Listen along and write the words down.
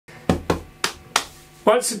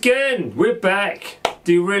Once again, we're back.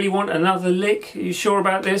 Do you really want another lick? Are you sure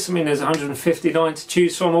about this? I mean, there's 159 to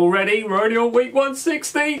choose from already. We're only on week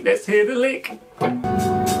 160. Let's hear the lick.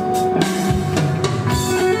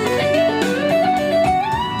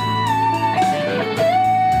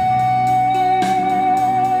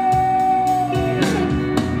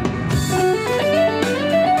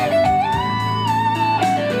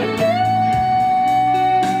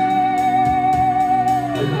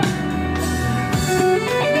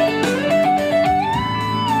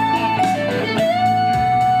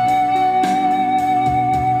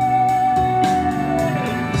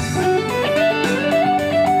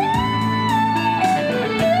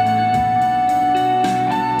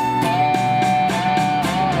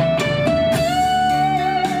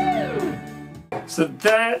 So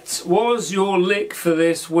that was your lick for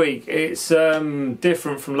this week. It's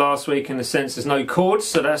different from last week in the sense there's no chords,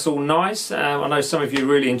 so that's all nice. I know some of you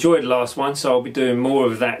really enjoyed the last one, so I'll be doing more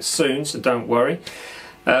of that soon, so don't worry.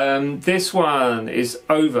 This one is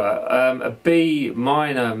over a B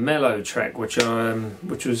minor mellow track, which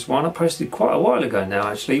was one I posted quite a while ago now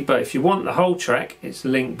actually, but if you want the whole track, it's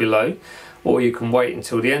linked below, or you can wait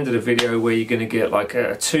until the end of the video where you're going to get like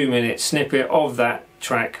a 2-minute snippet of that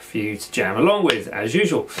track for you to jam along with, as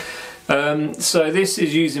usual. So this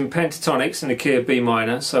is using pentatonics in the key of B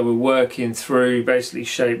minor, so we're working through basically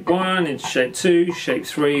shape 1 into shape 2, shape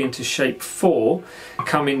 3 into shape 4,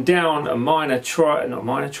 coming down a minor triad,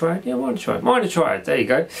 minor triad, there you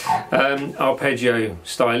go, arpeggio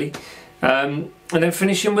styley, and then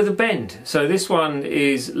finishing with a bend. So this one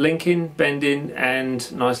is linking, bending,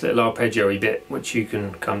 and nice little arpeggio-y bit which you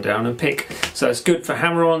can come down and pick. So it's good for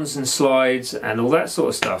hammer-ons and slides and all that sort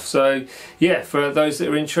of stuff. So yeah, for those that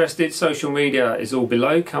are interested, social media is all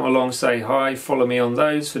below. Come along, say hi, follow me on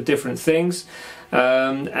those for different things,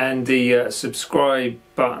 and the subscribe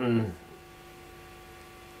button,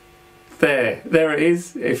 there it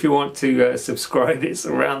is. If you want to subscribe, it's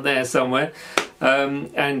around there somewhere.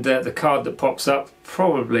 And the card that pops up,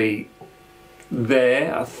 probably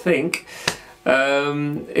there, I think,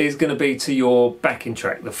 is going to be to your backing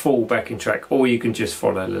track, the full backing track, or you can just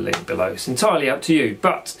follow the link below. It's entirely up to you,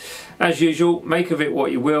 but as usual, make of it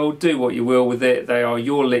what you will, do what you will with it. They are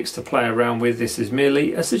your licks to play around with. This is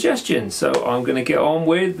merely a suggestion, so I'm going to get on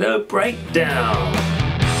with the breakdown.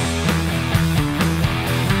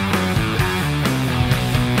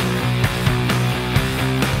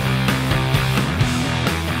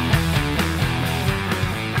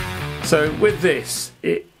 So with this,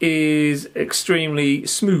 it is extremely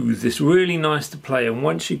smooth. It's really nice to play, and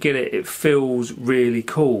once you get it, it feels really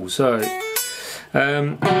cool. So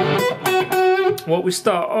what we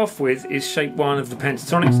start off with is shape 1 of the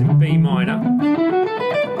pentatonics in B minor.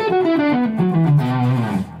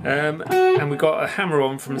 And we got a hammer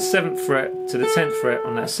on from the 7th fret to the 10th fret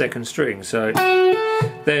on that 2nd string. So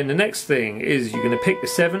then the next thing is you're going to pick the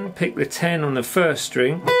 7, pick the 10 on the 1st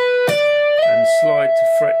string, and slide to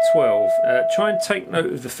fret 12. Try and take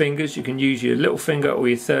note of the fingers. You can use your little finger or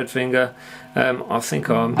your 3rd finger. I think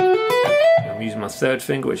I'm using my 3rd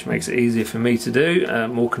finger, which makes it easier for me to do.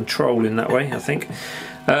 More control in that way, I think.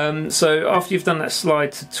 So after you've done that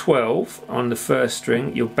slide to 12 on the 1st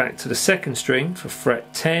string, you're back to the 2nd string for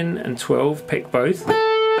fret 10 and 12, pick both,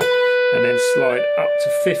 and then slide up to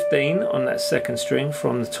 15 on that 2nd string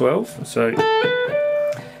from the 12. So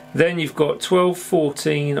then you've got 12,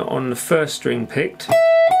 14 on the 1st string picked,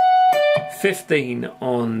 15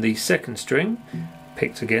 on the 2nd string,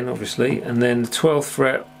 picked again obviously, and then the 12th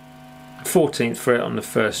fret, 14th fret on the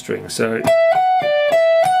 1st string. So, and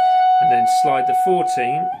then slide the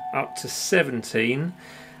 14 up to 17,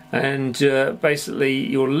 and basically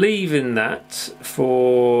you're leaving that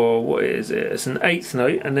for, what is it, it's an 8th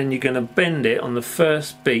note, and then you're going to bend it on the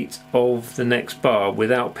 1st beat of the next bar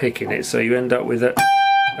without picking it, so you end up with a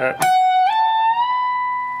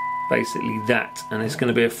basically that, and it's going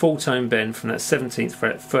to be a full tone bend from that 17th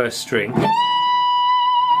fret 1st string,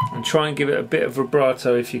 and try and give it a bit of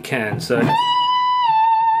vibrato if you can. So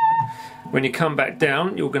when you come back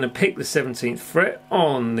down, you're going to pick the 17th fret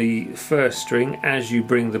on the 1st string as you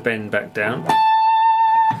bring the bend back down,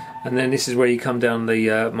 and then this is where you come down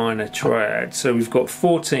the minor triad. So we've got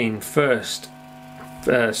 14 1st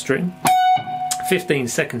string, 15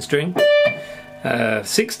 2nd string,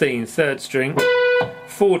 16 3rd string,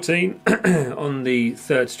 14 on the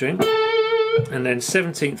 3rd string, and then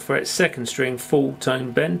 17th fret 2nd string full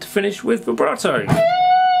tone bend to finish with vibrato.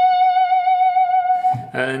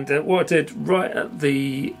 And what I did right at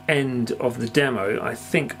the end of the demo, I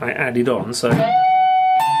think I added on, so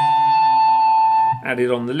added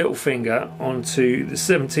on the little finger onto the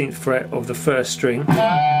 17th fret of the 1st string,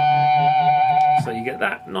 So you get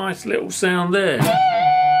that nice little sound there.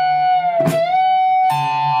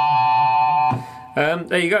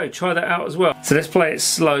 There you go, try that out as well. So let's play it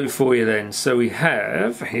slow for you then. So we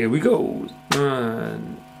have, here we go,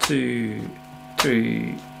 1, 2,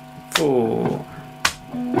 3, 4.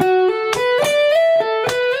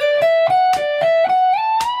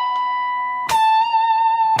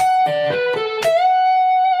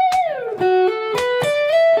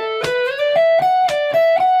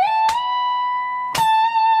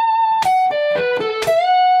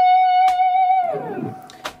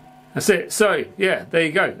 That's it. So yeah, there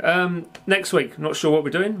you go. Next week, not sure what we're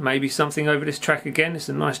doing. Maybe something over this track again. It's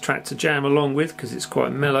a nice track to jam along with because it's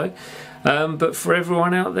quite mellow. But for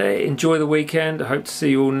everyone out there, enjoy the weekend. I hope to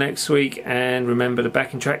see you all next week. And remember the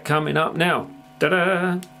backing track coming up now.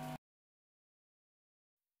 Ta-da!